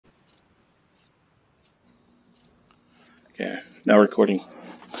Yeah, now recording.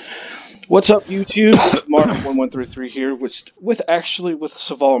 What's up, YouTube? Mark1133 here with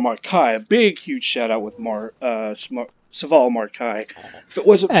Saval Markai. A big, huge shout out with Saval Markai.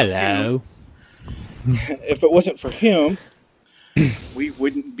 If it wasn't for him, we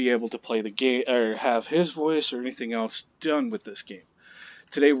wouldn't be able to play the game or have his voice or anything else done with this game.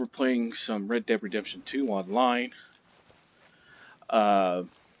 Today we're playing some Red Dead Redemption 2 online.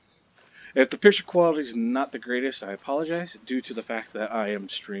 If the picture quality is not the greatest, I apologize, due to the fact that I am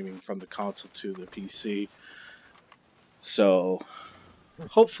streaming from the console to the PC. So,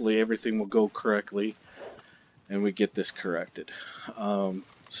 hopefully everything will go correctly, and we get this corrected.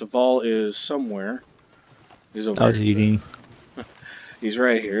 Saval is somewhere. He's over I was eating. He's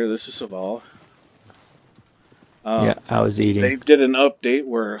right here. This is Saval. Yeah, I was eating. They did an update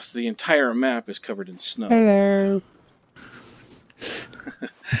where the entire map is covered in snow. Hello.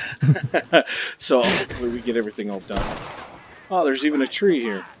 So hopefully we get everything all done. Oh, there's even a tree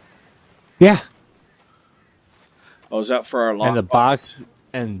here. Yeah. Oh, is that for our lockbox? And the box,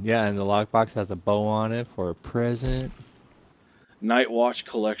 and the lockbox has a bow on it for a present. Night Watch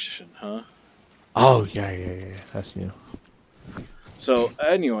collection, huh? Oh yeah. That's new. So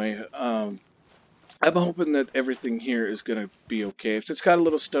anyway, I'm hoping that everything here is gonna be okay. If it's got a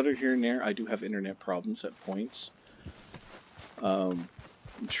little stutter here and there, I do have internet problems at points.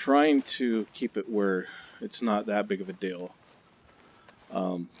 I'm trying to keep it where it's not that big of a deal.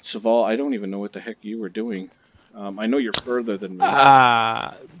 Saval, I don't even know what the heck you were doing. I know you're further than me.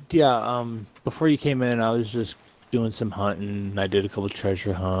 Before you came in, I was just doing some hunting. I did a couple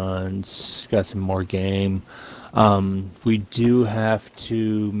treasure hunts, got some more game. We do have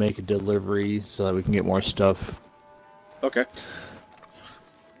to make a delivery so that we can get more stuff. Okay.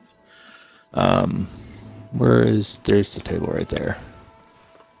 There's the table right there.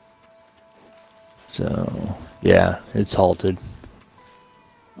 So, yeah, it's halted.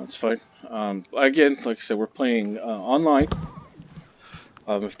 That's fine. Again, like I said, we're playing online.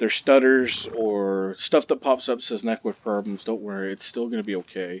 If there's stutters or stuff that pops up says network problems, don't worry, it's still going to be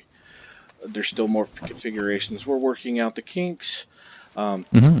okay. There's still more configurations. We're working out the kinks. Like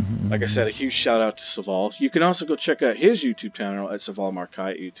I said, a huge shout out to Saval. You can also go check out his YouTube channel at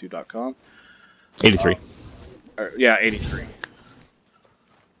savalmarkai at youtube.com. 83. 83.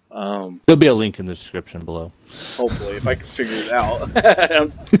 There'll be a link in the description below. Hopefully, if I can figure it out.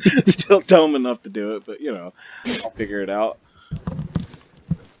 I'm still dumb enough to do it, but you know, I'll figure it out.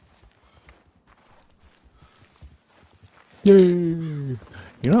 You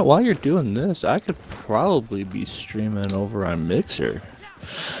know what? While you're doing this, I could probably be streaming over on Mixer.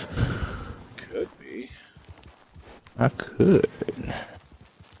 Could be. I could.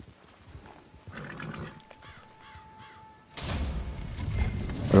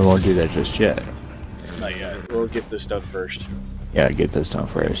 We won't do that just yet. Not yet. We'll get this done first. Yeah, get this done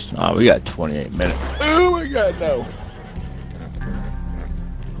first. Oh, we got 28 minutes. Oh my god, no.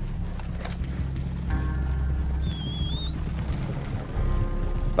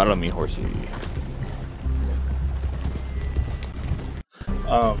 Follow me, horsey.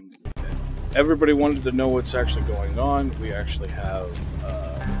 Everybody wanted to know what's actually going on. We actually have,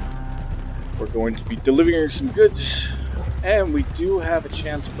 we're going to be delivering some goods, and we do have a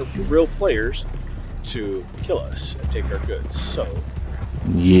chance for real players to kill us and take our goods. So,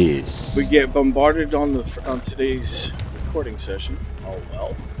 yes, we get bombarded on today's recording session. Oh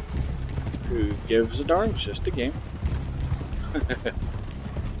well, who gives a darn? It's just a game.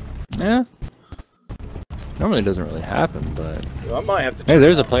 Yeah. Normally it doesn't really happen, but Well, I might have to. Hey,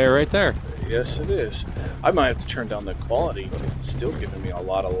 there's a player right there. Yes, it is. I might have to turn down the quality because it's still giving me a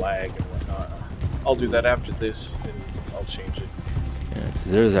lot of lag and whatnot. I'll do that after this, and I'll change it. Yeah,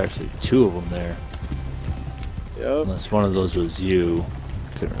 because there's actually two of them there. Yep. Unless one of those was you.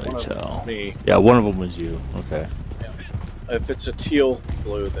 Couldn't really tell. Me. Yeah, one of them was you. Okay. Yeah. If it's a teal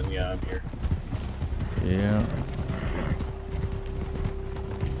blue, then yeah, I'm here. Yeah.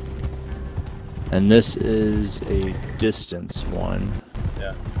 And this is a distance one.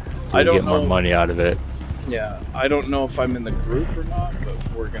 Yeah. So I don't get know. more money out of it. Yeah. I don't know if I'm in the group or not, but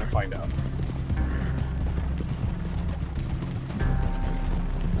we're gonna find out.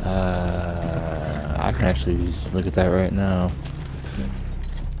 I can actually just look at that right now.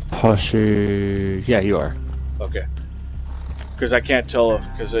 Posture. Yeah, you are. Okay. Because I can't tell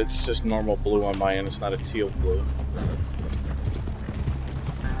because it's just normal blue on my end. It's not a teal blue.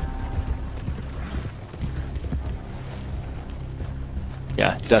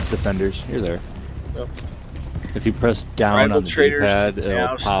 Yeah, Death Defenders. You're there. Yep. If you press down Rival on the traders D-pad, can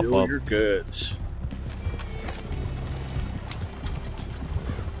now it'll pop steal up. your goods.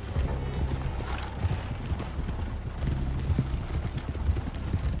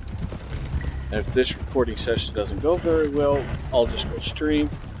 And if this recording session doesn't go very well, I'll just go stream.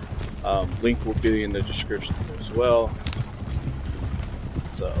 Link will be in the description as well.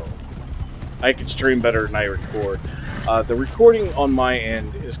 So I can stream better than I record. The recording on my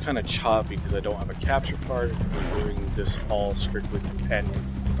end is kind of choppy because I don't have a capture card. I'm doing this all strictly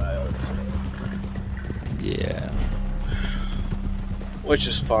companion style. So. Yeah. Which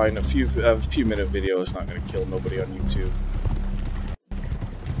is fine. A few minute video is not going to kill nobody on YouTube.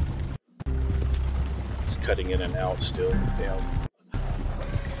 It's cutting in and out still. Damn.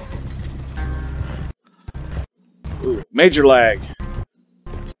 Ooh, major lag.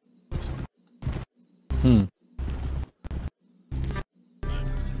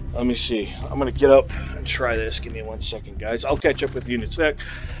 Let me see. I'm gonna get up and try this. Give me 1 second, guys. I'll catch up with you in a sec.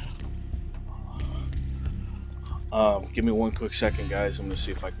 Give me 1 quick second, guys. I'm gonna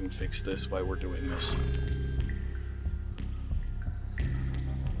see if I can fix this while we're doing this.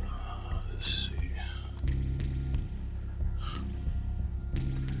 Let's see.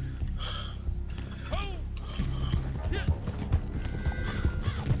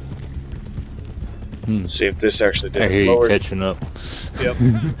 See if this actually did. I hear you catching up. Yep.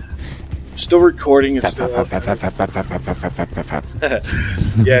 Still recording. It's still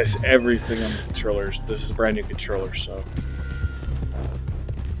yes, everything on the controllers. This is a brand new controller, so.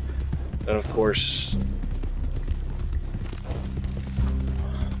 And of course,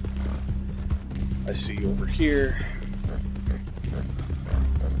 I see you over here.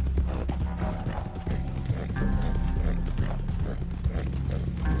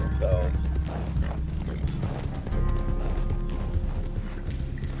 So.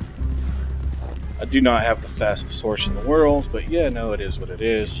 I do not have the fastest horse in the world, but yeah, no, it is what it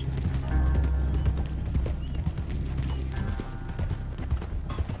is.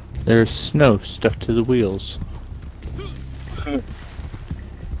 There's snow stuck to the wheels.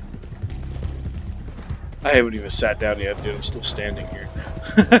 I haven't even sat down yet, dude. I'm still standing here.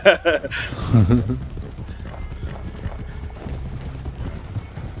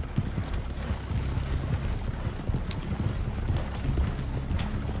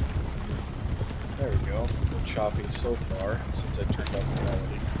 Chopping so far since I turned up the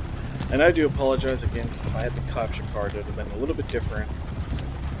quality. And I do apologize again if I had the capture card, it would have been a little bit different,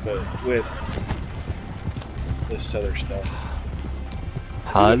 but with this other stuff.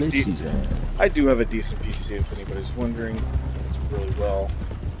 Holiday season. I do have a decent PC if anybody's wondering. It's really well.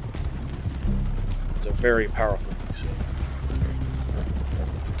 It's a very powerful PC.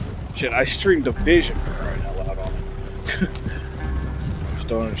 Shit, I streamed Division for crying out loud on it.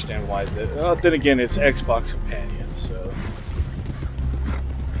 Don't understand why that. Well, then again, it's Xbox Companion, so.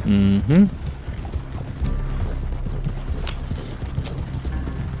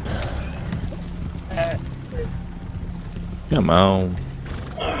 Come on.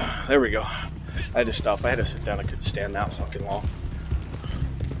 There we go. I had to stop. I had to sit down. I couldn't stand that fucking long.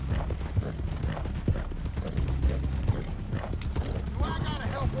 Do I got a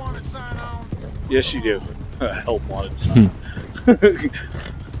help wanted sign on? Yes, you do. Help wanted sign.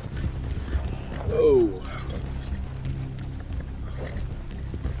 Oh.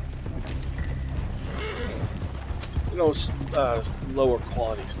 You know, lower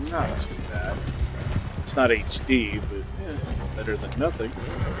quality is not too bad. It's not HD, but yeah, better than nothing.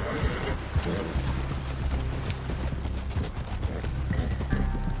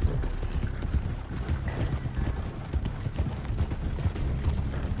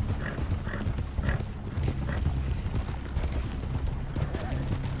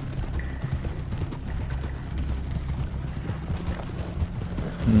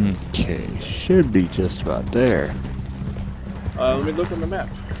 Okay, should be just about there. Let me look on the map.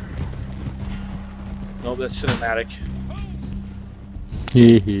 No, that's cinematic.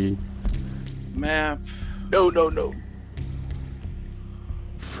 Hehe. Map. No.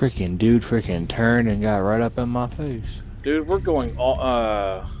 Freaking dude freaking turned and got right up in my face. Dude, we're going all,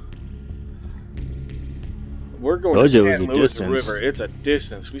 we're going Told to you it was San a Luis distance. River. It's a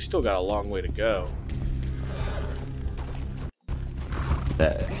distance. We still got a long way to go.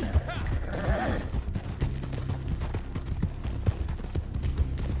 That.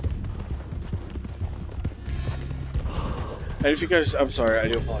 And if you guys, I'm sorry, I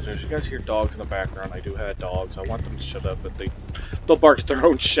do apologize. If you guys hear dogs in the background, I do have dogs. I want them to shut up, but they'll bark at their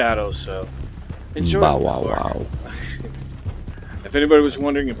own shadows, so enjoy. Bow wow wow. If anybody was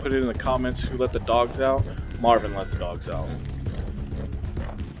wondering and put it in the comments who let the dogs out, Marvin let the dogs out.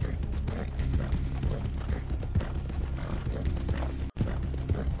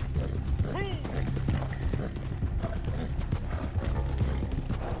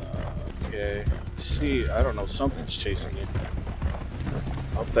 Okay. See, I don't know, something's chasing you.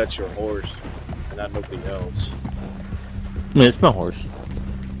 I hope that's your horse. and not nobody else. I mean, it's my horse.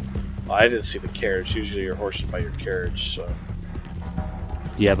 Well, I didn't see the carriage. Usually your horse is by your carriage, so.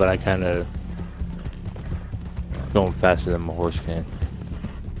 Yeah, but I kind of going faster than my horse can.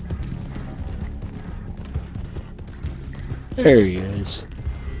 There he is.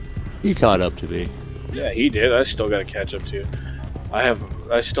 He caught up to me. Yeah, he did. I still got to catch up to.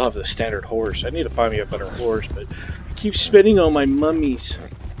 I still have the standard horse. I need to find me a better horse, but I keep spending on my mummies.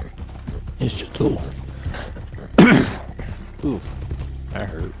 It's just tool. Ooh, I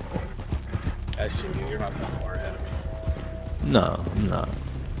hurt. I see you. You're not that far ahead of me. No, I'm not.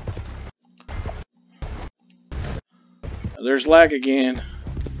 There's lag again.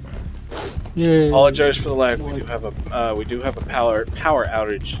 Yeah. Apologize for the lag. We do have a power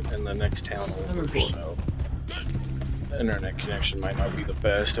outage in the next town over, so internet connection might not be the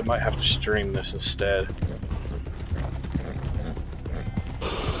best. I might have to stream this instead.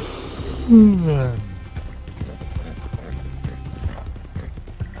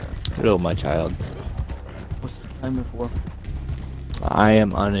 Hello, my child. What's the timer for? I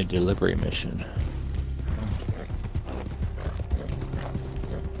am on a delivery mission.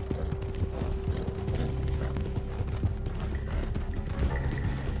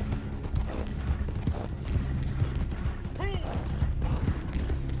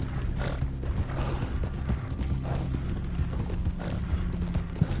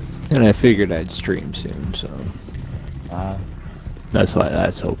 And I figured I'd stream soon, so that's why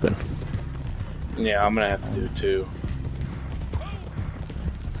that's open. Yeah, I'm gonna have to do it too.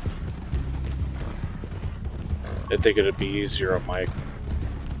 I think it'd be easier on my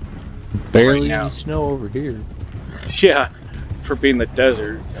Barely now. any snow over here. yeah, for being the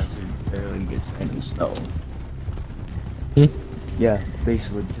desert. Desert barely gets any snow. Hmm? Yeah,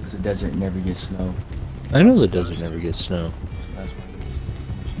 basically because the desert never gets snow. I know the desert never gets snow. So that's what it is.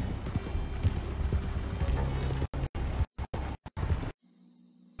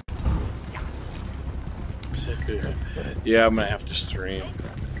 Yeah, I'm gonna have to stream.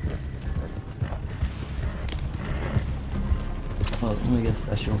 Oh, let me guess,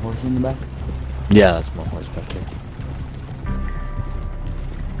 that's your horse in the back? Yeah, that's my horse back there.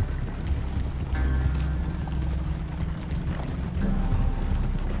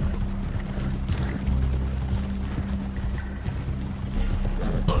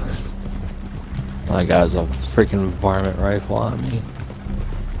 All I got is a freaking varmint rifle on me.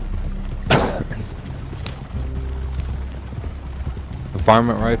 A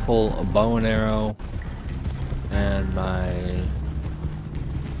varmint rifle, a bow and arrow, and my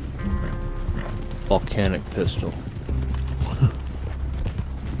volcanic pistol.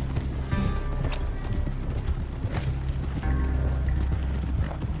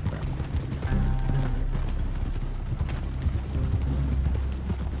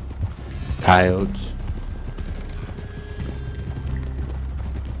 Coyotes.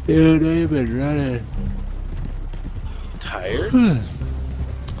 Dude, I've been running. Tired?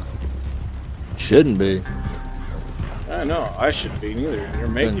 Shouldn't be. I know, I shouldn't be neither. You're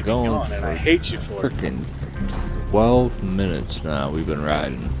making me going yawn, and I for hate you for it. Freaking 12 minutes now we've been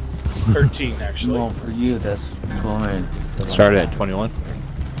riding. 13 actually. No, for you, that's going. Started at 21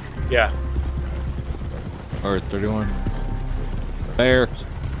 Yeah. or 31. There.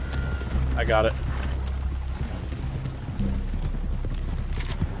 I got it.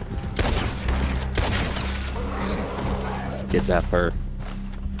 Get that fur.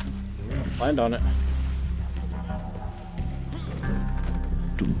 Land on it.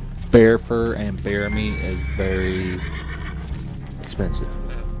 Bear fur and bear meat is very expensive.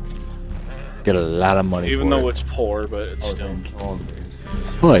 Get a lot of money Even for though it. it's poor, but it's Oh, still. then all of it is.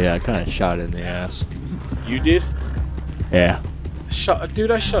 Oh yeah, I kind of shot it in the ass. You did? Yeah.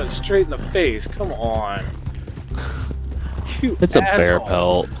 Dude, I shot it straight in the face. Come on. You It's a bear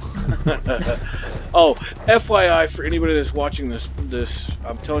asshole. pelt. Oh, FYI for anybody that's watching this,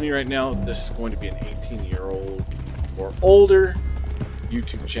 I'm telling you right now, this is going to be an 18-year-old or older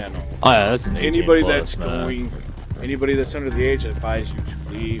YouTube channel. Oh yeah, that's an 18 Anybody plus, that's man. anybody that's under the age, I advise you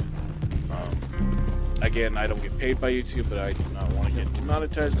to leave. Again, I don't get paid by YouTube, but I do not want to get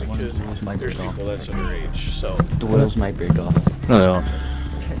demonetized One of because the wheels might there's break off. people that's underage. So, The wheels might break off. No,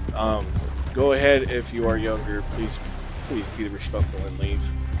 go ahead if you are younger. Please be respectful and leave.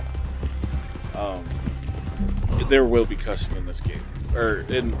 There will be cussing in this game or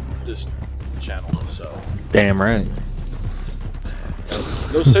in this channel, so damn right.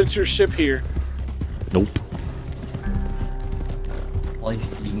 no censorship here. Nope. All you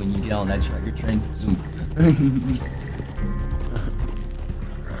see when you get on that tracker train, zoom.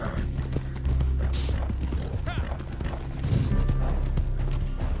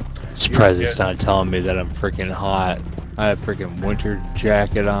 surprised it's not telling me that I'm freaking hot. I have freaking winter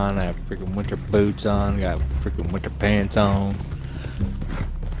jacket on. I have freaking winter boots on. Got freaking winter pants on.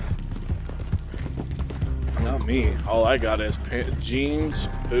 Not me. All I got is jeans,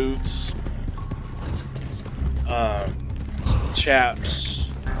 boots, chaps.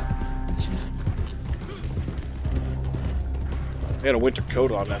 I got a winter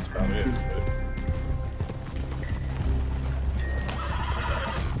coat on. That's about it.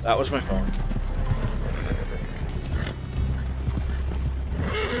 That was my phone.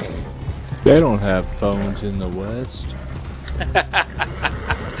 They don't have phones in the West.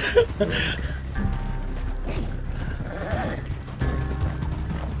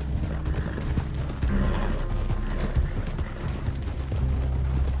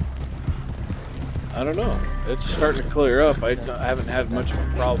 I don't know. It's starting to clear up. I haven't had much of a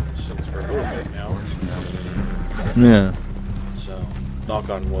problem since for a little bit now. Yeah. So, knock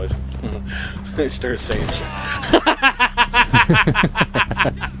on wood. They start saying shit.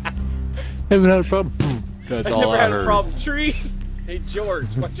 Haven't had a problem. That's I've all never I had heard. a problem. Tree! Hey, George,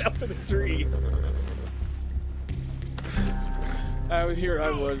 watch out for the tree. I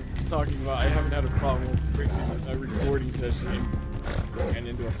was talking about I haven't had a problem with bringing a recording session and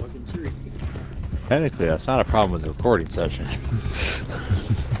into a fucking tree. Technically, that's not a problem with the recording session.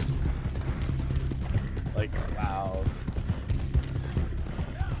 Like, wow.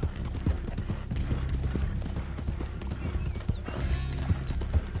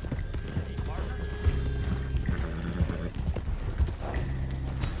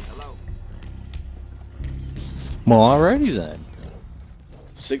 Well, alrighty then.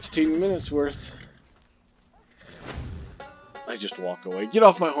 16 minutes worth. I just walk away. Get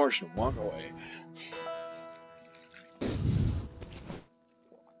off my horse and walk away.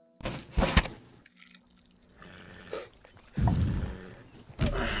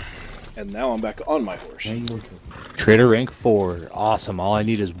 And now I'm back on my horse. Trader rank 4. Awesome. All I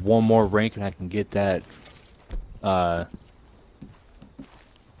need is one more rank and I can get that,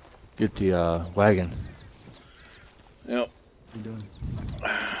 get the, wagon. Yep. I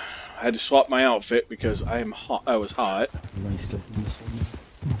had to swap my outfit because I'm hot. I was hot. Nice stuff.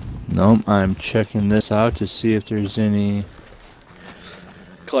 Nope, I'm checking this out to see if there's any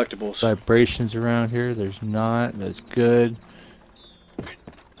Collectibles. vibrations around here. There's not. That's good.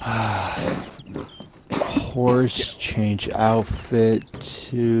 Horse change outfit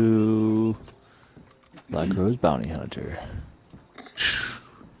to Black Rose Bounty Hunter.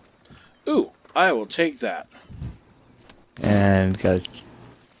 Ooh, I will take that. And gotta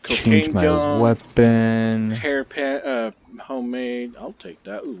change Cocaine my gun, weapon. hairpan, homemade. I'll take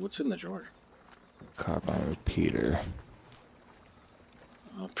that. Ooh, what's in the drawer? Carbine repeater.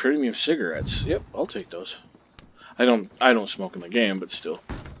 Premium cigarettes. Yep, I'll take those. I don't smoke in the game, but still.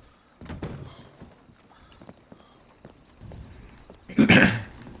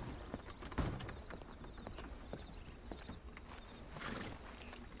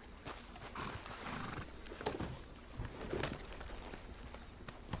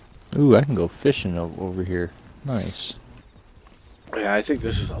 Ooh, I can go fishing over here. Nice. Yeah, I think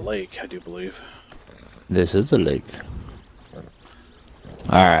this is a lake, I do believe. This is a lake.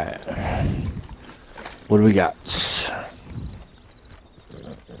 Alright. What do we got?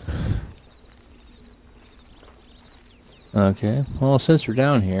 Okay, well, since we're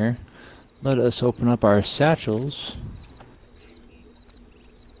down here, let us open up our satchels.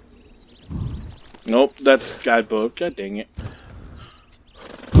 Nope, that's guidebook. God dang it.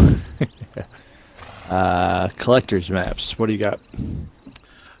 Collector's maps. What do you got?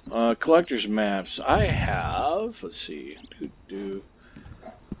 Collector's maps. I have. Let's see.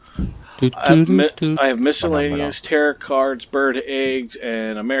 I have miscellaneous, tarot cards, bird eggs,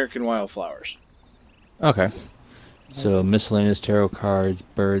 and American wildflowers. Okay. So miscellaneous tarot cards,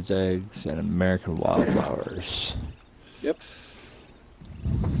 birds, eggs, and American wildflowers. Yep.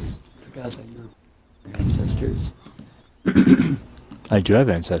 Forgot that your ancestors. I do have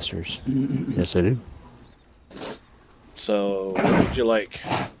ancestors. Yes, I do. So, what would you like?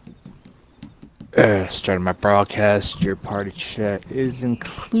 Starting my broadcast. Your party chat is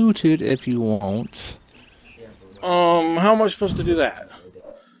included if you want. How am I supposed to do that?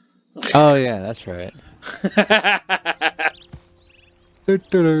 Oh yeah, that's right.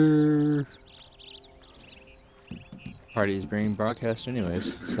 Party is being broadcast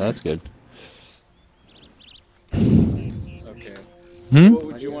anyways, so that's good. Okay. What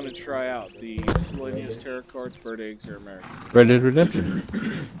would you want to try out? The miscellaneous tarot cards, bird eggs, or American? Red Dead Redemption.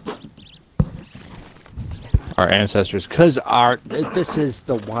 Our ancestors, because this is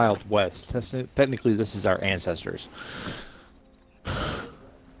the Wild West. Technically, this is our ancestors.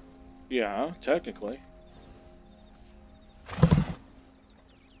 Yeah, technically.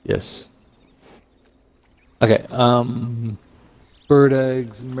 Yes. Okay, bird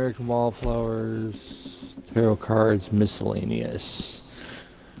eggs, American wallflowers, tarot cards, miscellaneous.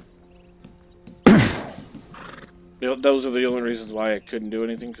 Those are the only reasons why I couldn't do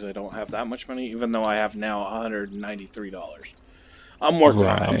anything, because I don't have that much money, even though I have now $193. I'm working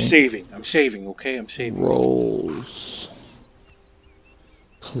on it. I'm Right. saving. I'm saving, okay? I'm saving. Rolls.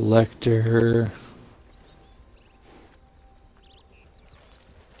 Collector.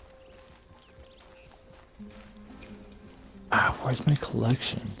 Ah, where's my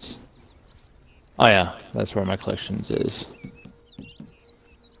collections? Oh yeah, that's where my collections is.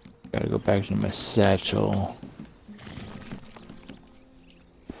 Gotta go back to my satchel.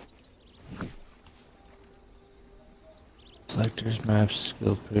 Collector's maps,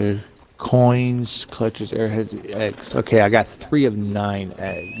 skill period, coins, collector's airheads, eggs. Okay, I got 3 of 9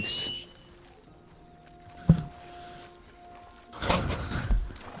 eggs.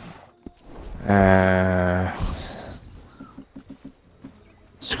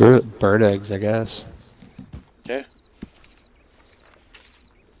 Screw it, bird eggs, I guess. Okay.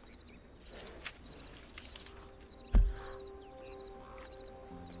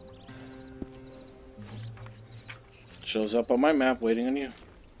 Shows up on my map waiting on you.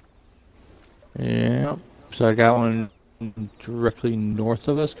 Yep. So I got one directly north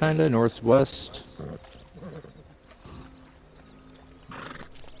of us, kinda, northwest.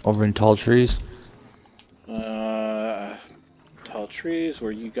 Over in tall trees. Tall trees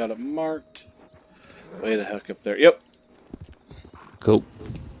where you got it marked. Way the heck up there. Yep. Cool.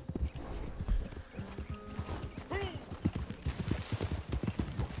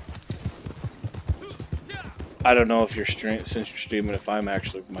 I don't know if since you're streaming, if I'm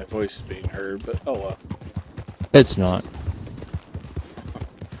actually, my voice is being heard, but oh well. It's not.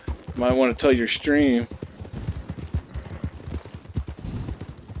 Might want to tell your stream.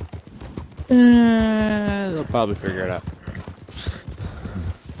 They'll probably figure it out.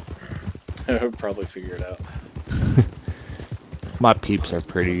 I'll probably figure it out. My peeps are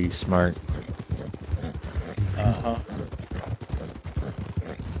pretty smart. Uh-huh.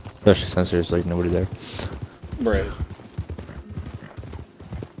 Especially since there's like nobody there. Right.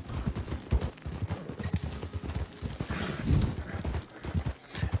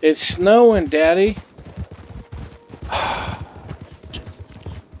 It's snowing, Daddy.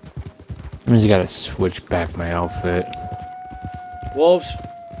 Means I gotta switch back my outfit. Wolves.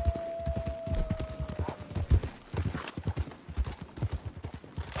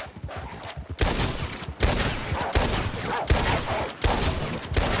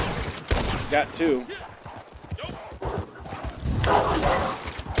 Got 2.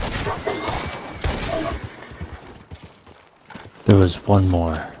 There was one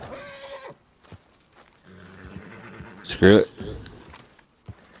more. Screw it.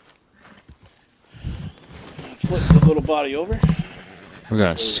 Flip the little body over. We're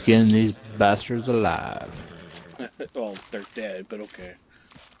gonna skin these bastards alive. Well, they're dead, but okay.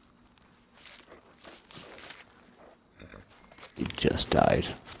 He just died.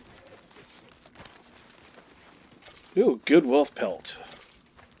 Ooh, good wolf pelt.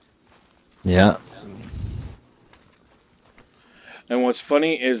 Yeah. And what's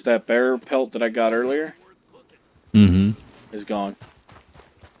funny is that bear pelt that I got earlier Mm-hmm. is gone.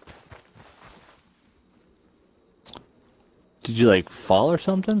 Did you like fall or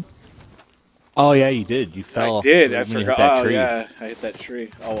something? Oh yeah, you did. You fell. I did. when I you hit forgot. that Oh tree. yeah, I hit that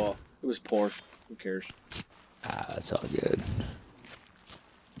tree. Oh well, it was poor. Who cares? Ah, that's all good.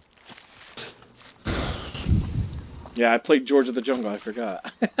 Yeah, I played George of the Jungle. I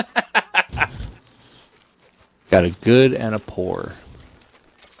forgot. Got a good and a poor.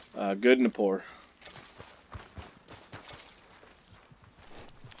 Good and a poor.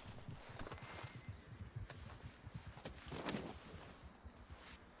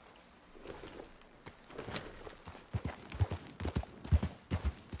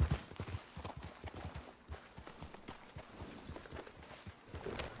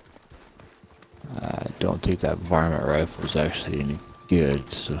 I don't think that varmint rifle is actually any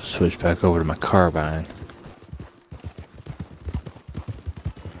good, so switch back over to my carbine.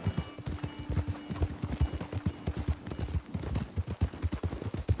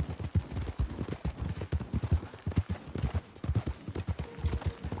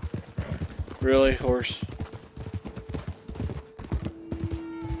 Really, horse?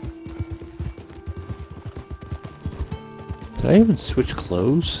 Did I even switch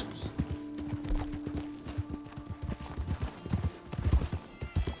clothes?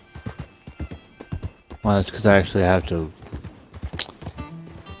 Well, that's because I actually have to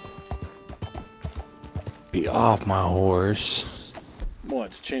off my horse.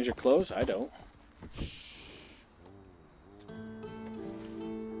 What, to change your clothes? I don't.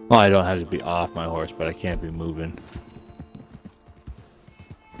 Well, I don't have to be off my horse, but I can't be moving.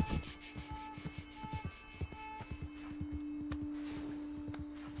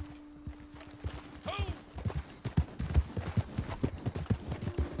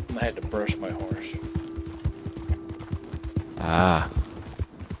 I had to brush my horse. Ah.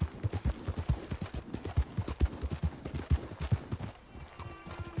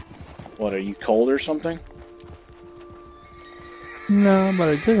 What, are you cold or something? No, but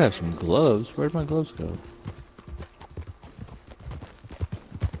I did have some gloves. Where'd my gloves go?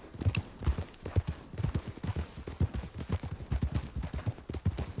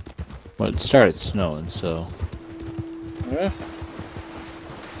 Well, it started snowing, so... Yeah.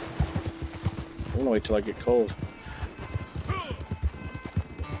 I'm gonna wait till I get cold.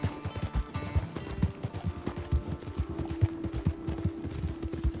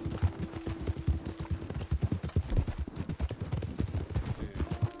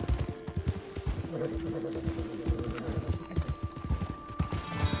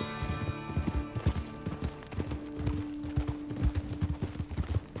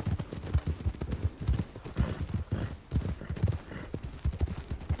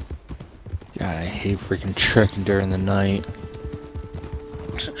 God, I hate freaking trekking during the night.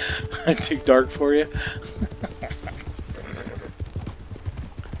 Too dark for you?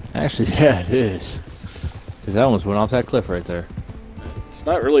 Actually, yeah, it is. Because I almost went off that cliff right there. It's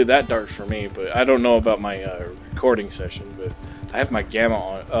not really that dark for me, but I don't know about my recording session, but I have my gamma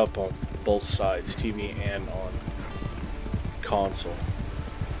up on both sides, TV and on console.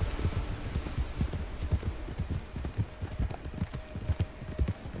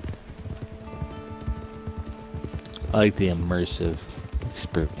 I like the immersive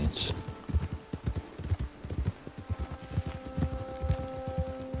experience.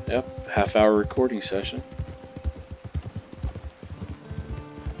 Yep, half-hour recording session.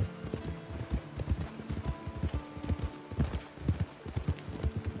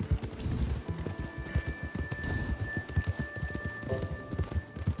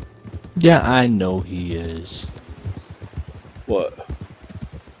 Yeah, I know he is. What?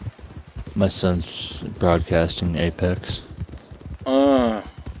 My son's broadcasting Apex.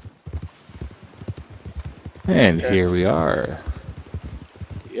 And Okay. here we are.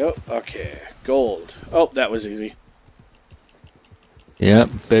 Yep, okay. Gold. Oh, that was easy. Yep,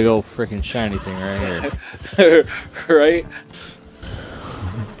 big old freaking shiny thing right here. Right?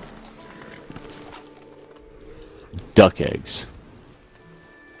 Duck eggs.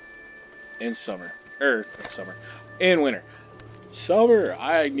 In summer. Not summer. In winter. Summer,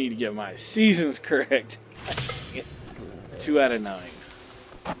 I need to get my seasons correct. 2 out of 9.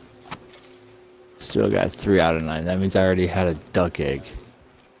 Still got 3 out of 9. That means I already had a duck egg.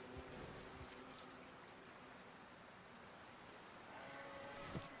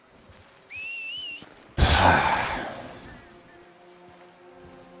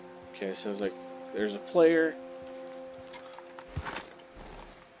 Okay, so it's like, there's a player.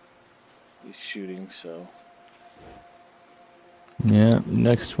 He's shooting, so... Yeah,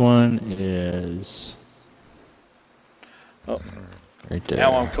 next one is... Oh, right there.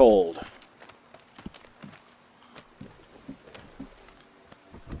 now I'm cold.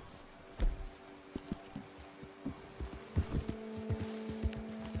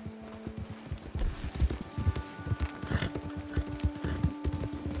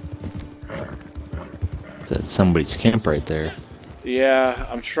 That's somebody's camp right there. Yeah,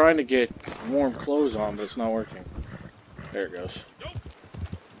 I'm trying to get warm clothes on, but it's not working. There it goes.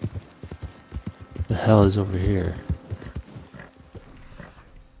 The hell is over here?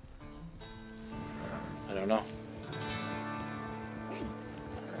 I don't know.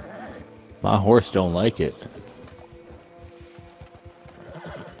 My horse don't like it.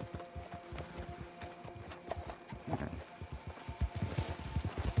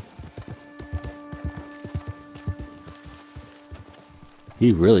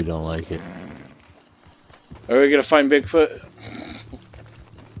 He really don't like it. Are we gonna find Bigfoot?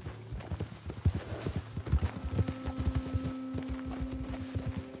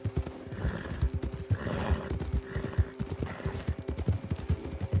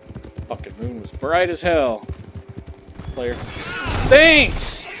 Fucking moon was bright as hell. Player.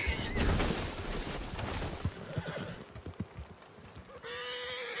 Thanks!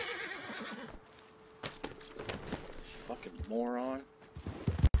 Fucking moron.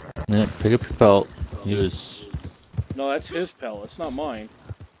 Yeah, pick up your belt. He was... No, that's his pal. It's not mine.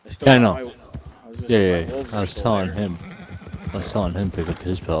 Still Yeah, I got know. my- I was just- Yeah, my yeah, yeah. wolves I are was still telling there. him. I was telling him pick up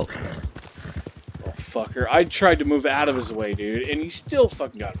his belt. Oh, motherfucker. I tried to move out of his way, dude, and he still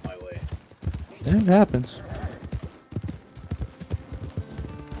fucking got in my way. It happens.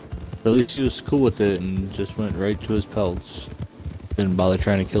 But at least he was cool with it and just went right to his pelts. Didn't bother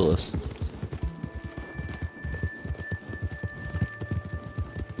trying to kill us.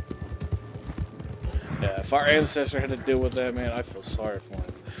 Yeah, if our ancestor had to deal with that, man, I feel sorry for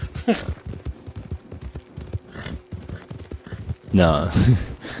him. No,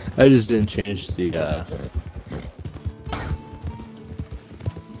 I just didn't change the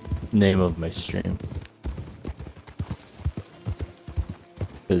name of my stream.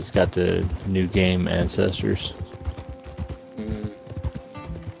 It's got the new game Ancestors. Mm.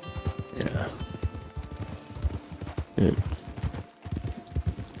 Yeah. It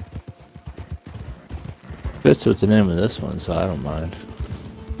fits with the name of this one, so I don't mind.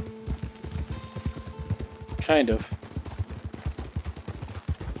 Kind of.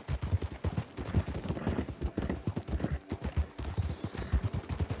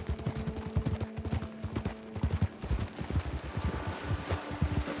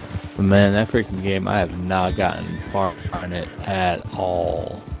 But man, that freaking game, I have not gotten far on it at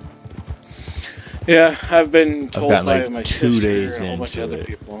all. Yeah, I've been told gotten, by like, my 2 sister days and a whole bunch of into other it.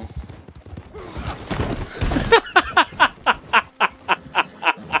 people.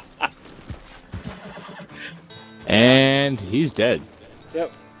 And he's dead.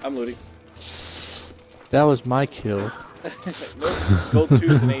 Yep, I'm looting. That was my kill. Nope, gold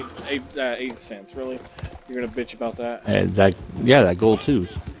 2's and 8 cents. Really? You're gonna bitch about that? And that, yeah, that gold too.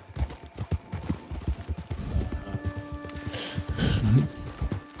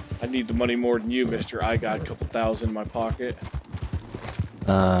 I need the money more than you, mister. I got a couple thousand in my pocket.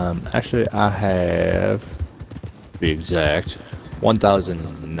 Actually, I have, to be exact,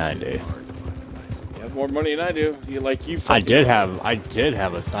 1,090. You have more money than I do. You like you. I fucking- did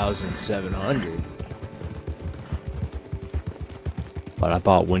have 1,700. But I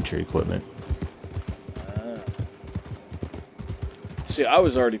bought winter equipment. See, I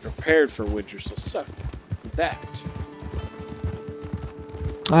was already prepared for winter, so suck that.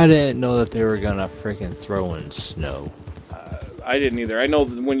 I didn't know that they were gonna freaking throw in snow. I didn't either. I know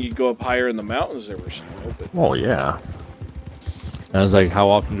that when you go up higher in the mountains, there was snow, but Oh yeah. I was like, how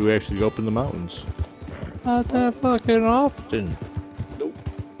often do we actually go up in the mountains? Not that fucking often. nope.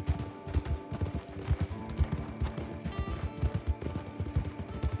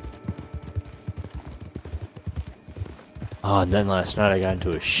 Oh, and then last night I got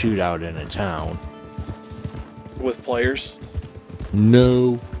into a shootout in a town. With players,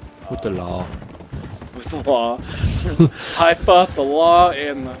 No, with the law. with the law. I fought the law,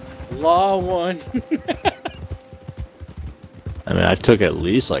 and the law won. I mean, I took at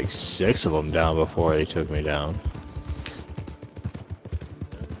least like 6 of them down before they took me down.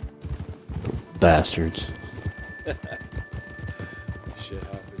 Bastards. Shit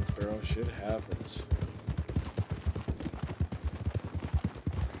happens, bro. Shit happens.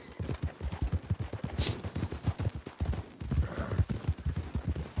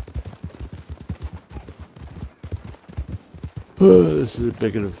 This is a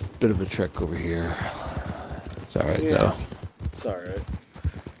bit of a trek over here. It's alright Yeah. though. It's alright.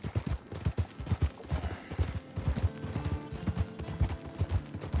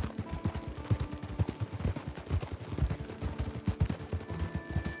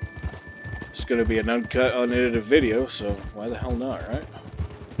 It's gonna be an uncut, unedited video, so why the hell not, right?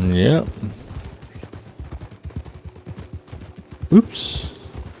 Yep. Oops.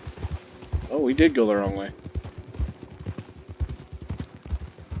 Oh, we did go the wrong way.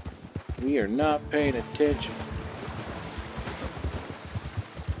 We are not paying attention.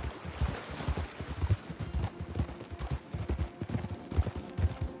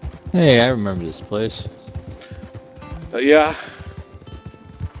 Hey, I remember this place. But yeah.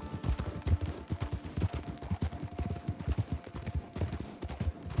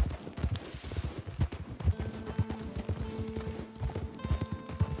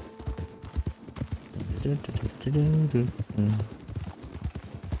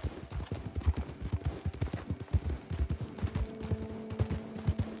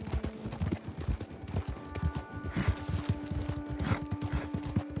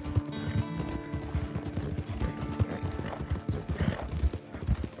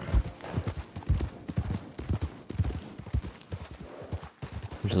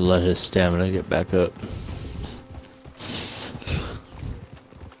 To let his stamina get back up.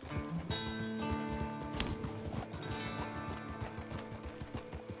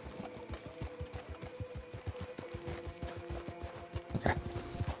 Okay.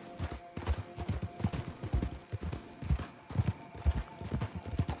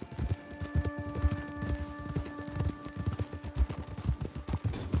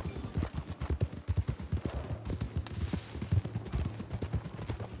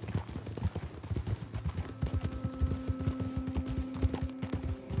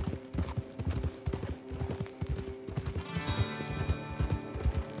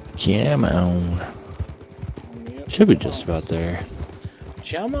 Jam on. Yep, Should be come just on. about there.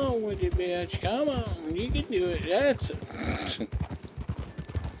 Come on with it, bitch. Come on. You can do it. That's it.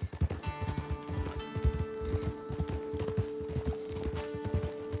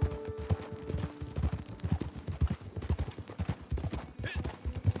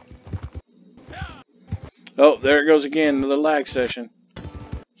 Oh, there it goes again. Another lag session.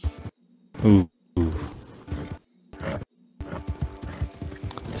 Ooh. It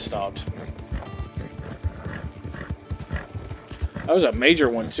stopped. That was a major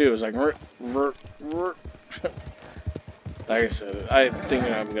one too. It was like, like I said, I'm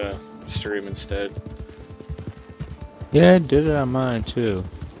thinking I'm gonna stream instead. Yeah, I did it on mine too.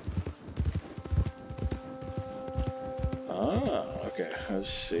 Ah, okay.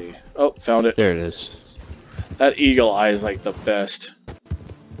 Let's see. Oh, found it. There it is. That eagle eye is like the best.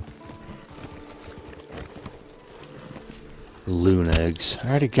 Loon eggs. I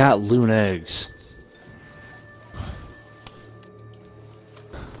already got loon eggs.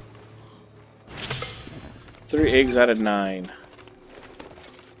 Three eggs out of 9.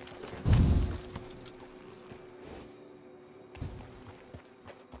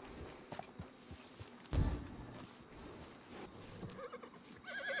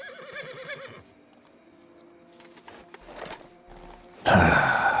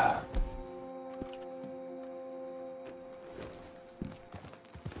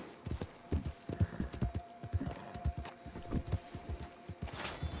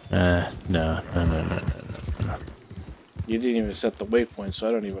 No. You didn't even set the waypoint, so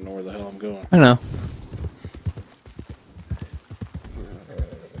I don't even know where the hell I'm going. I know.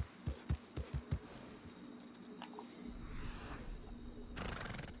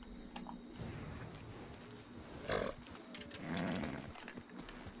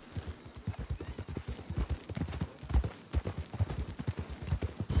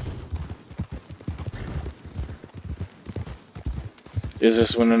 Is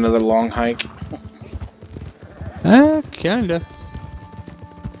this one another long hike? Kinda.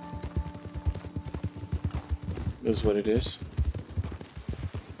 Is what it is.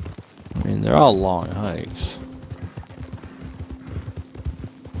 I mean, they're all long hikes.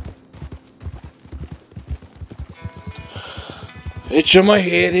 Itch on my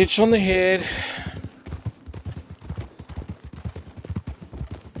head, itch on the head.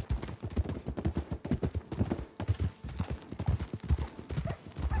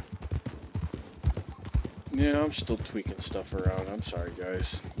 Yeah, I'm still tweaking stuff around. I'm sorry,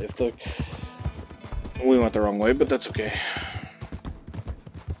 guys. We went the wrong way, but that's okay.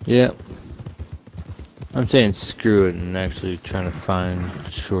 Yep. I'm saying screw it and actually trying to find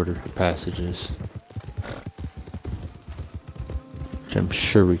shorter passages. Which I'm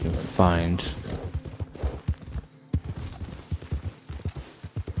sure we can find.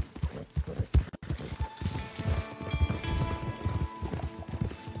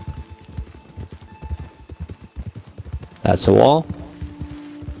 That's a wall.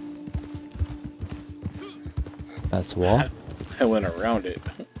 That's a wall. I went around it.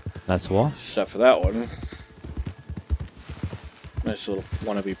 That's a wall. Except for that one. Nice little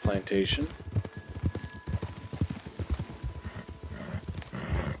wannabe plantation.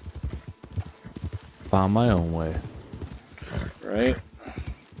 Found my own way. Right?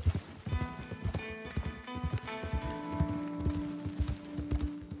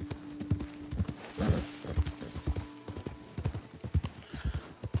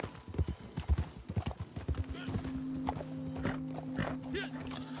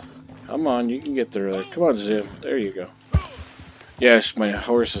 Come on, you can get there. Come on, Zim. There you go. Yes, my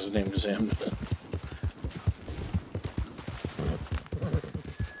horse is named Zim.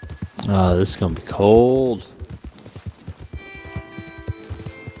 Oh, this is gonna be cold.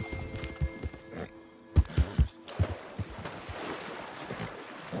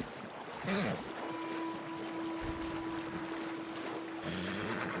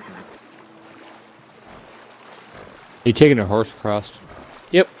 Are you taking a horse across?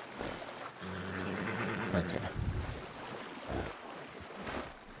 Yep. Okay.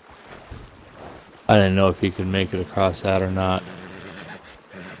 I didn't know if he could make it across that or not.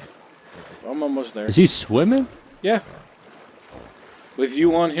 I'm almost there. Is he swimming? Yeah. With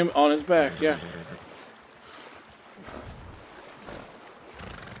you on him on his back, yeah.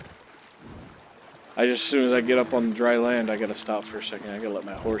 As soon as I get up on the dry land, I gotta stop for a second. I gotta let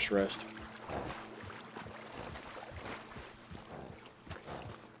my horse rest.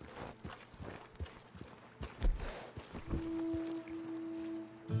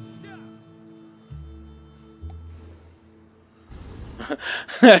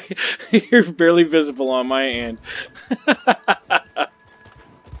 You're barely visible on my end.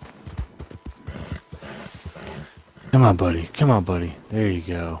 Come on, buddy. Come on, buddy. There you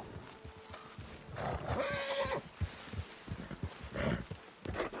go.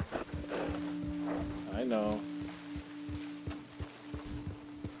 I know.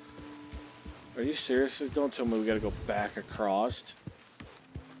 Are you serious? Don't tell me we gotta go back across.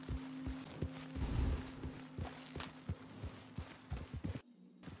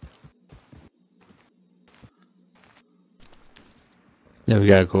 Yeah, we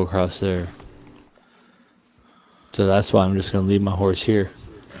gotta go across there. So that's why I'm just gonna leave my horse here.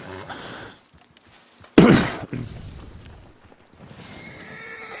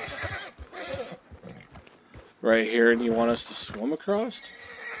 Right here, and you want us to swim across?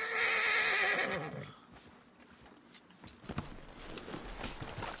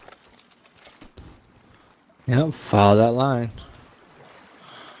 Yep, follow that line.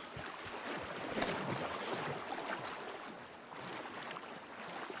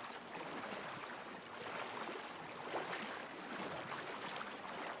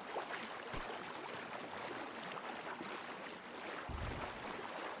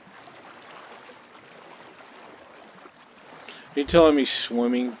 Are you telling me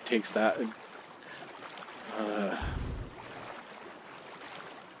swimming takes that?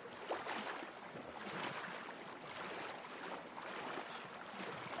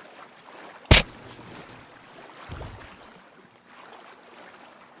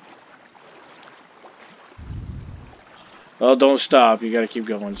 Well, don't stop. You gotta keep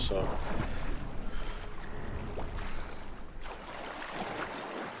going, so.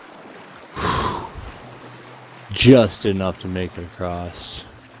 Just enough to make it across.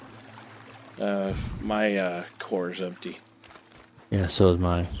 My core is empty. Yeah, so is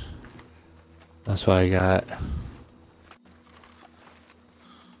mine. That's why I got...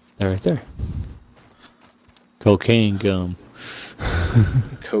 They're right there. Cocaine gum.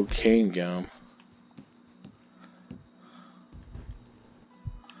 Cocaine gum.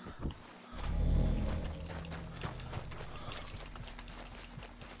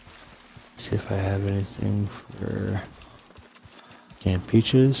 See if I have anything for canned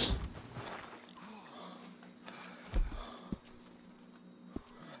peaches.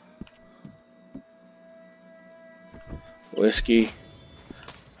 Whiskey.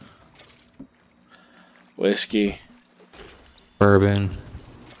 Bourbon.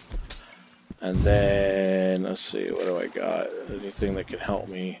 And then, let's see, what do I got? Anything that can help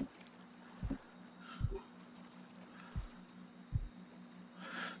me?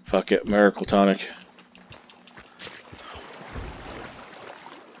 Fuck it, Miracle Tonic.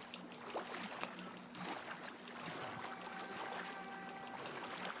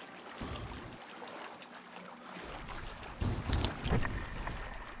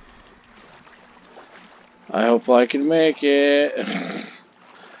 I hope I can make it.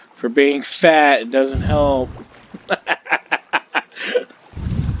 For being fat, it doesn't help.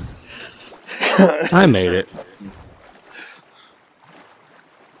 I made it.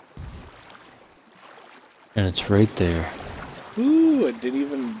 And it's right there. Ooh, it didn't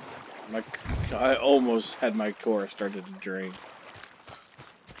even... I almost had my core started to drain.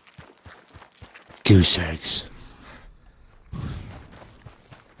 Goose eggs.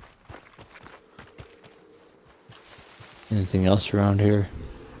 Anything else around here?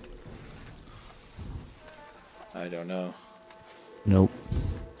 I don't know. Nope.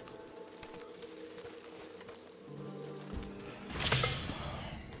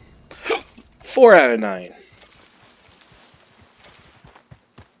 Four out of 9.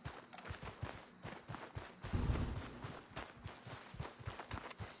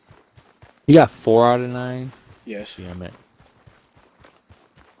 You got 4 out of 9? Yes. Damn it.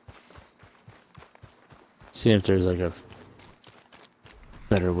 See if there's like a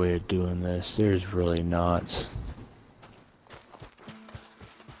better way of doing this. There's really not.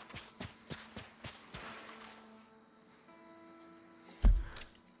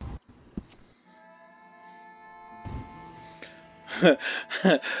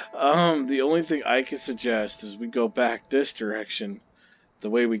 The only thing I can suggest is we go back this direction, the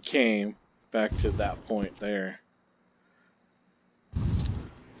way we came, back to that point there.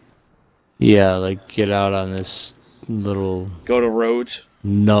 Yeah, like get out on this little Go to Rhodes.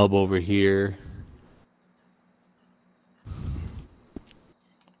 nub over here.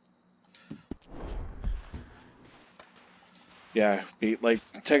 Yeah, be like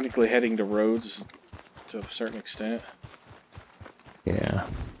technically heading to Rhodes to a certain extent. Yeah.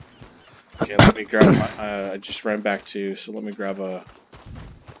 Okay, let me grab my, I just ran back to, so let me grab a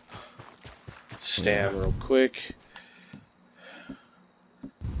stand real quick.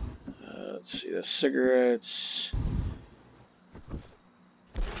 Let's see, the cigarettes.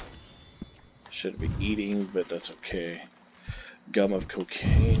 Should be eating, but that's okay. Gum of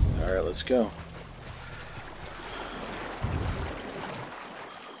cocaine. Alright, let's go.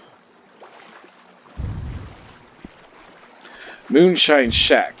 Moonshine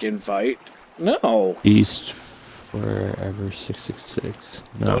Shack invite. No. East Forever 666.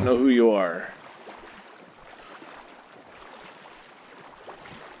 No. Don't know who you are.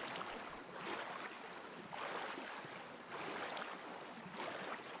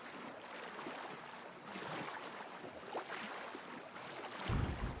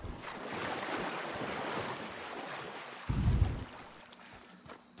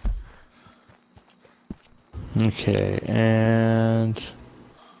 Okay, and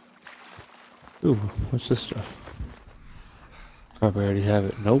ooh, what's this stuff? Probably already have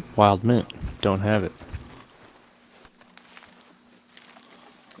it. Nope, wild mint. Don't have it.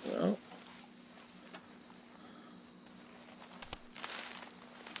 Well.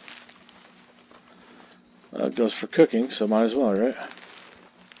 It goes for cooking, so might as well, right?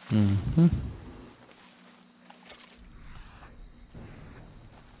 Mm-hmm.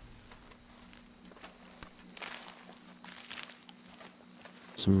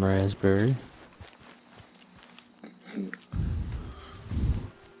 Some raspberry.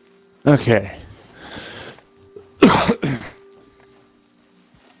 Okay.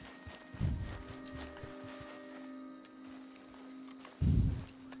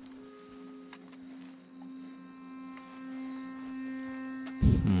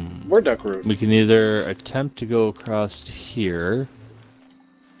 We're duck root. We can either attempt to go across here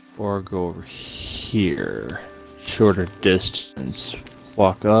or go over here. Shorter distance.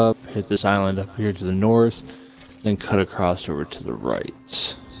 Walk up, hit this island up here to the north, then cut across over to the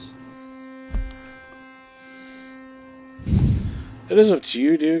right. It is up to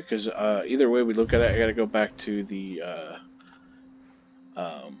you, dude, because either way we look at it, I gotta go back to the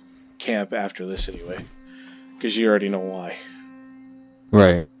camp after this anyway. Because you already know why.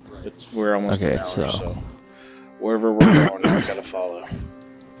 Right. We're almost Okay, an hour, so wherever we're going, I gotta follow.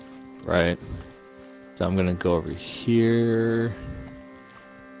 Right. So I'm gonna go over here.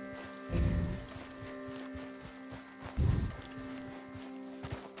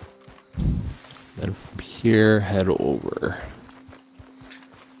 Then from here, head over.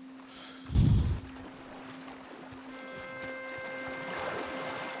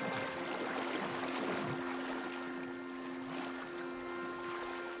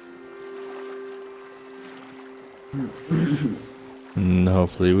 And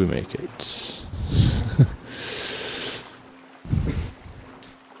hopefully we make it.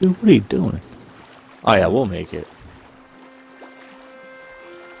 Dude, what are you doing? Oh yeah, we'll make it.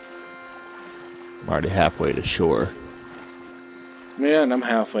 I'm already halfway to shore. Yeah, and I'm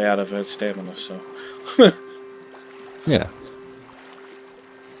halfway out of stamina, so. Yeah.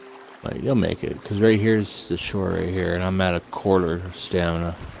 Like, you'll make it, because right here's the shore right here, and I'm at a quarter of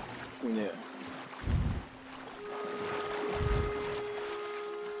stamina. Yeah.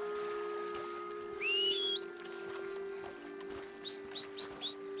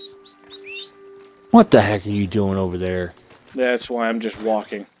 What the heck are you doing over there? That's why I'm just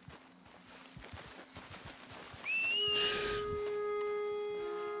walking.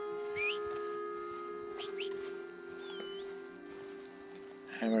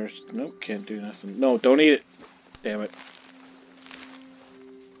 Hammers. Nope, can't do nothing. No, don't eat it. Damn it.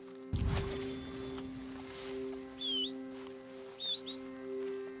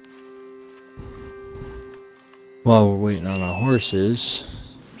 While we're waiting on our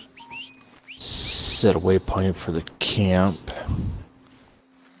horses, set a waypoint for the camp.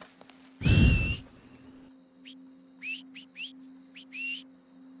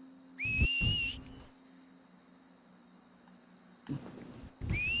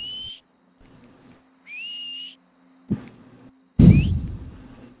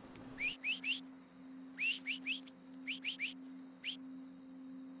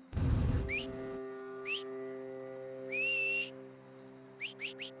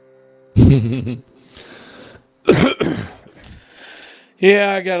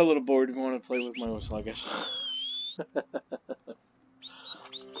 Yeah, I got a little bored and want to play with my whistle, I guess.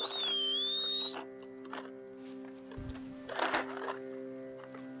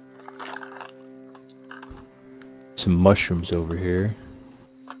 Some mushrooms over here.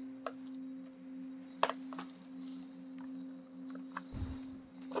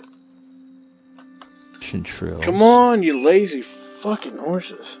 Trails. Come on, you lazy fucking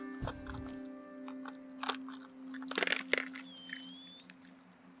horses.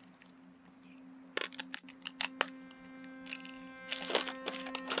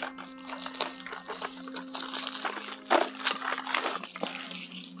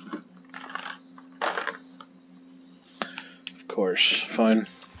 horse. Fine.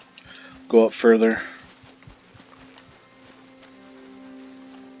 Go up further.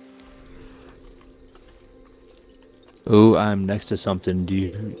 Oh, I'm next to something. Do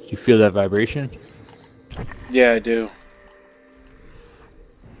you feel that vibration? Yeah, I do.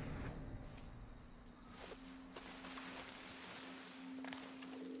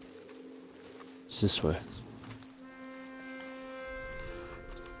 It's this way.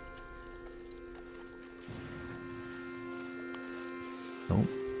 Nope.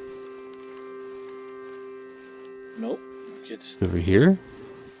 Nope. It's Over here?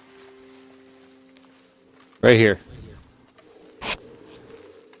 Right here.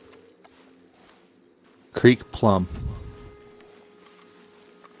 Creek Plum.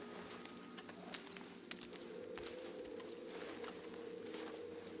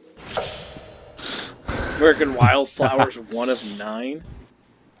 American Wildflowers, 1 of 9.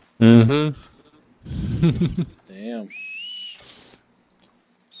 Mm-hmm. Damn.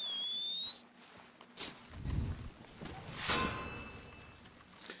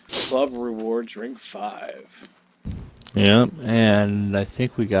 Club rewards, ring 5. Yep, and I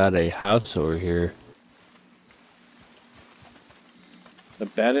think we got a house over here. The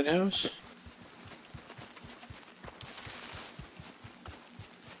Bandit House?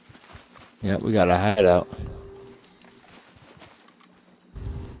 Yep, we got a hideout.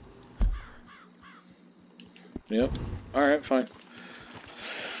 Yep. Alright, fine.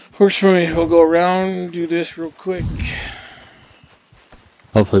 Horse for me. We'll go around, do this real quick.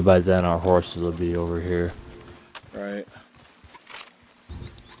 Hopefully by then our horses will be over here. Right.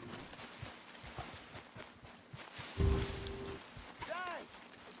 Guys,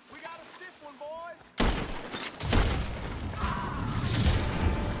 we got a stiff one, boys.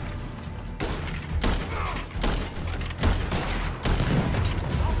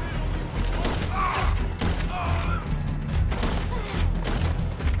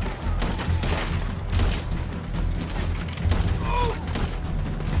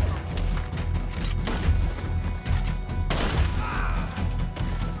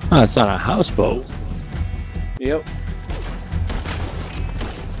 Oh, it's on a houseboat. Yep.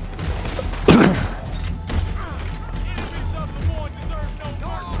 Enemies of the war deserve no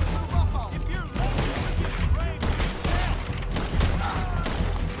mercy. If you're lost, raid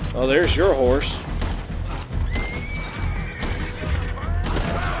yourself. Oh, there's your horse.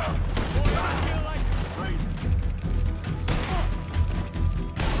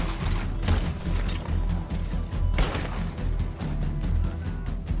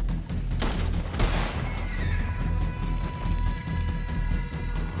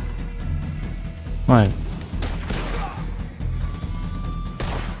 Fine.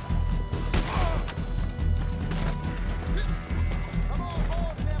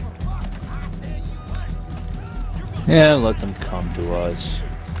 Yeah, let them come to us.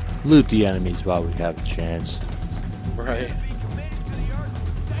 Loot the enemies while we have a chance. Right. Be committed to the earth and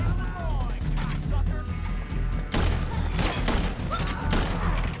stay on the line, cocksucker.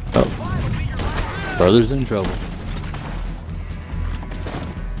 Oh. Brother's in trouble.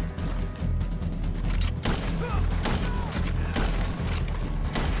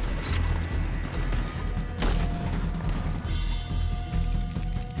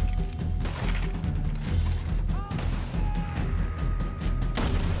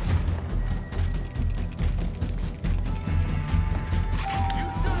 You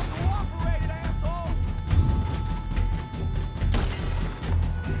should have cooperated, asshole.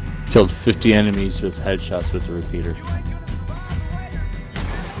 Killed 50 enemies with headshots with the repeater. You ain't gonna survive the raiders.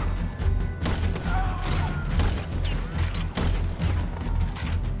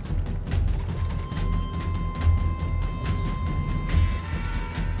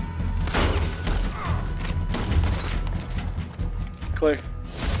 Clear.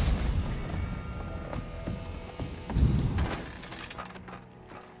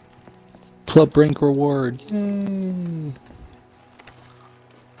 Club rank reward. Yay.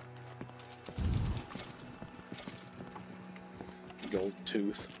 Gold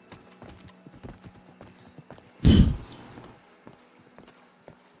tooth.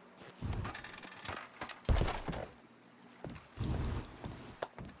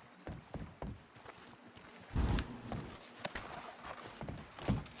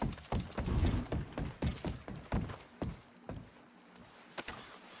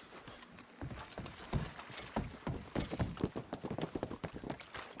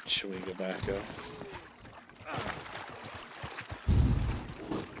 Should we go back up?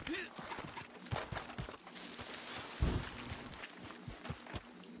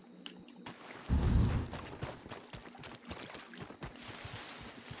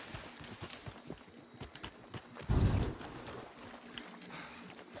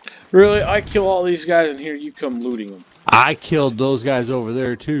 Really? I kill all these guys and here you come looting them. I killed those guys over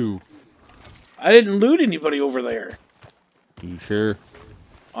there too. I didn't loot anybody over there. You sure?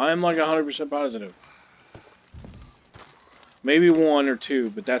 I'm like 100% positive. Maybe one or two,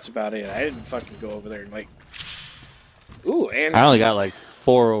 but that's about it. I didn't fucking go over there and like... Ooh, and... I only got like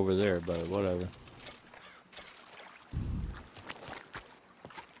 4 over there, but whatever.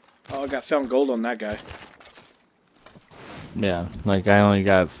 Oh, I got found gold on that guy. Yeah, like I only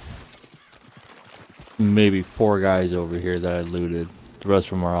got maybe 4 guys over here that I looted. The rest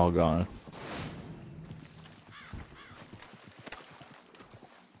of them are all gone.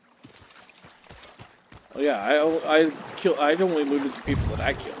 Oh yeah, I only looted the people that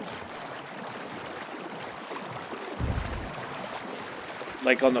I killed.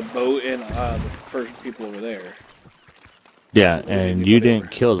 Like on the boat and the first people over there. Yeah, and you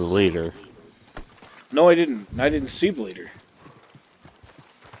didn't kill the leader. No, I didn't. I didn't see the leader.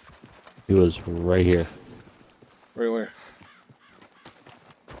 He was right here. Right where?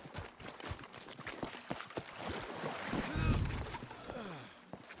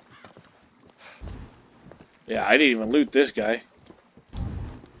 Yeah, I didn't even loot this guy.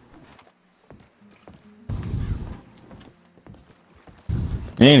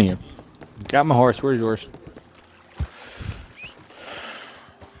 Anyway, got my horse. Where's yours?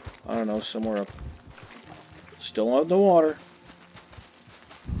 I don't know, somewhere up. Still out in the water.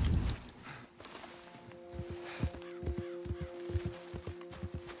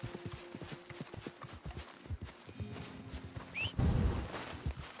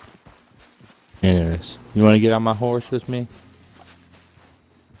 Anyways, you want to get on my horse with me?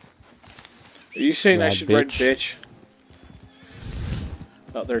 Are you saying I Ride should ride bitch. bitch?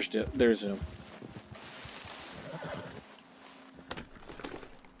 Oh, there's him.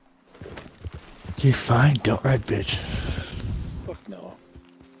 You're fine. Don't ride, bitch. Fuck no.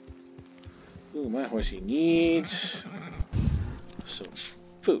 Ooh, my horsey needs some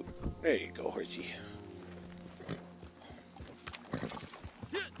food. There you go, horsey.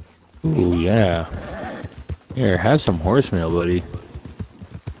 Ooh, yeah. Here, have some horse meal, buddy.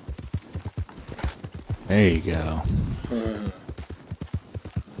 There you go.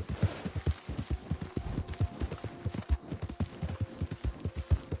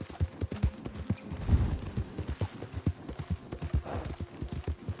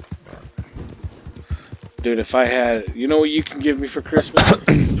 Dude, if I had... You know what you can give me for Christmas?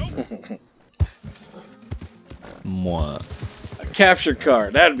 What? A capture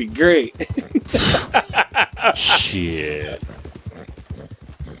card. That'd be great. Shit.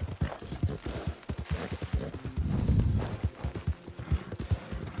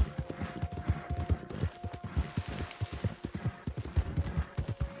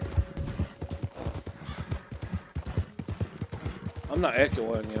 I'm not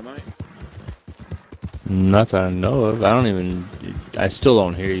echoing, am I? Not that I know of. I still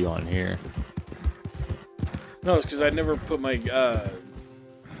don't hear you on here. No, it's because I never put my, because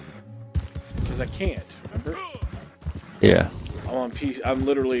I can't, remember? Yeah. I'm on PC. I'm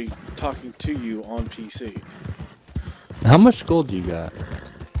literally talking to you on PC. How much gold do you got?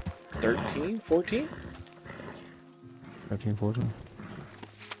 13? 14? 13, 14?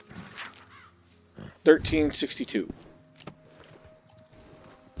 1362.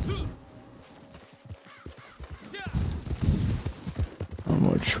 How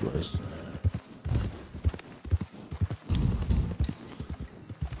much was...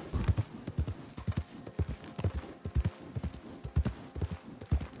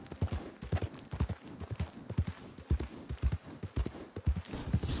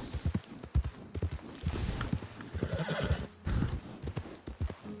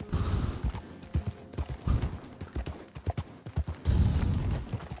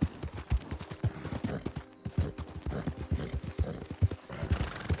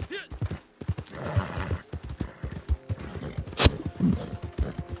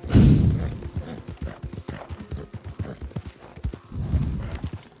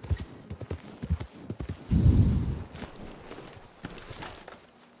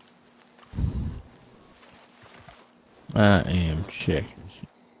 I am checking.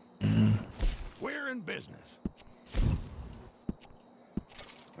 We're in business.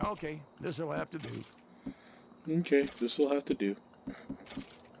 Okay, this'll have to do. Okay, this will have to do.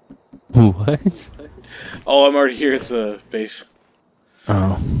 What? Oh, I'm already here at the base.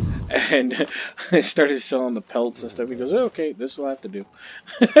 Oh. And I started selling the pelts and stuff. He goes, oh, okay, this will have to do.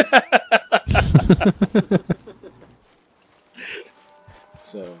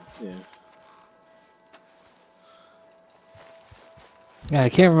 So, yeah. Yeah, I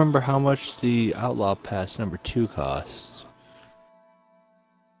can't remember how much the Outlaw Pass number 2 costs.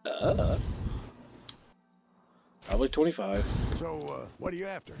 Probably 25. So, what are you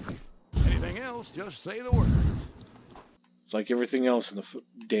after? Anything else, just say the word. It's like everything else in the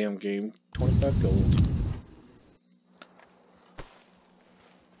damn game. 25 gold.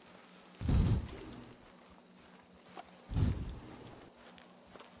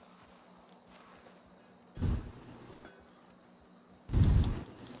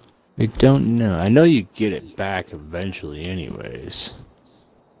 I don't know. I know you get it back eventually anyways.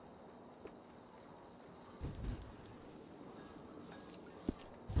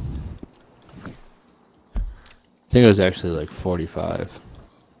 I think it was actually like 45.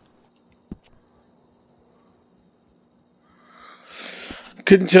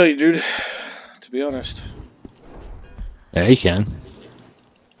 Couldn't tell you, dude. To be honest. Yeah, you can. You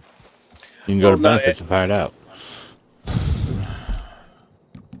can go Well, to not benefits and find out.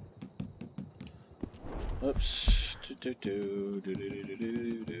 Oops.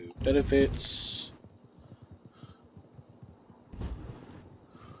 Benefits.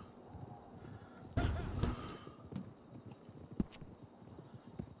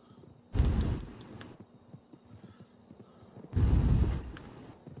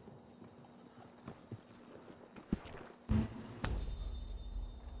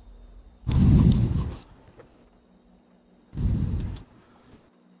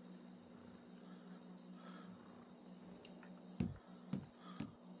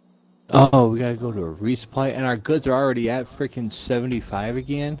 Oh, we gotta go to a resupply, and our goods are already at freaking 75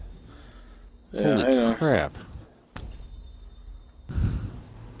 again? Yeah, Holy I know. crap.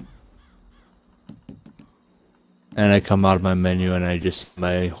 And I come out of my menu and I just see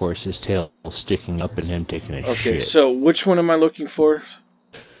my horse's tail sticking up and him taking a Okay, shit. so which one am I looking for?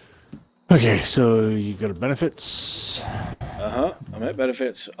 Okay, so you go to benefits. Uh-huh. I'm at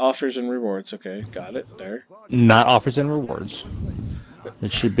benefits. Offers and rewards. Okay, got it. There. Not offers and rewards.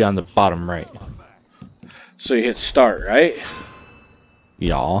 It should be on the bottom right. So you hit start, right?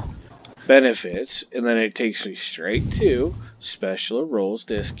 Y'all. Benefits, and then it takes me straight to special rolls,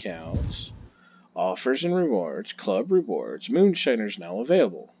 discounts, offers and rewards, club rewards. Moonshiner's now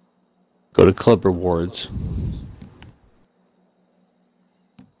available. Go to club rewards.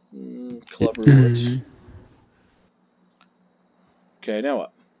 Club rewards. Okay, now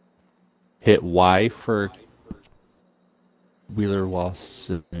what? Hit Y for Wheeler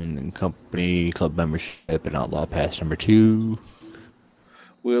Wilson and Company Club membership and Outlaw Pass number 2.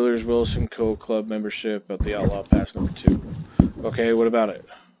 Wheelers Wilson Co. Club membership at the Outlaw Pass number 2. Okay, what about it?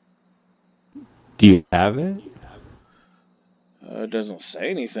 Do you have it? It doesn't say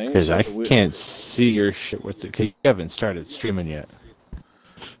anything. Because So I can't see your shit with it. Because you haven't started streaming yet.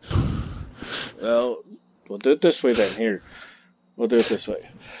 Well, we'll do it this way then. Here. We'll do it this way.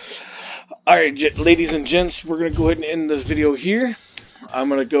 Alright, ladies and gents, we're going to go ahead and end this video here. I'm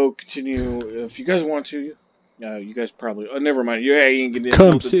going to go continue. If you guys want to, you guys probably... Oh, never mind. You ain't going to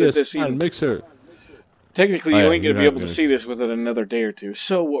Come see us on Mixer. Technically, you ain't going to be able to gonna see this within another day or two.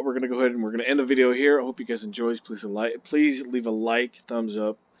 So what we're going to go ahead and we're going to end the video here. I hope you guys enjoy. Please leave a like, thumbs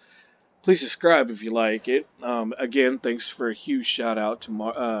up. Please subscribe if you like it. Again, thanks for a huge shout out to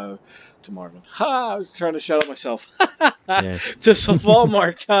Marvin. Ha! I was trying to shout out myself. Yeah. To Saval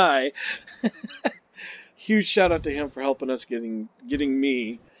Markai. Huge shout out to him for helping us getting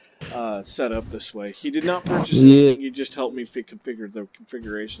me set up this way. He did not purchase anything. He just helped me configure the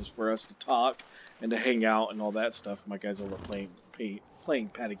configurations for us to talk and to hang out and all that stuff. My guys over playing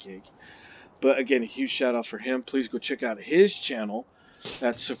patty cake. But again, a huge shout out for him. Please go check out his channel.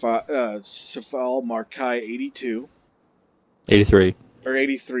 That's Saval Markai 82. 83. Or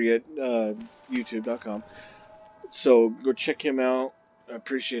 83 at YouTube.com. So go check him out. I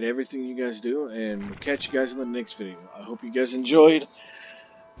appreciate everything you guys do, and we'll catch you guys in the next video. I hope you guys enjoyed,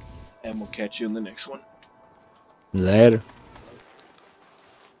 and we'll catch you in the next one. Later.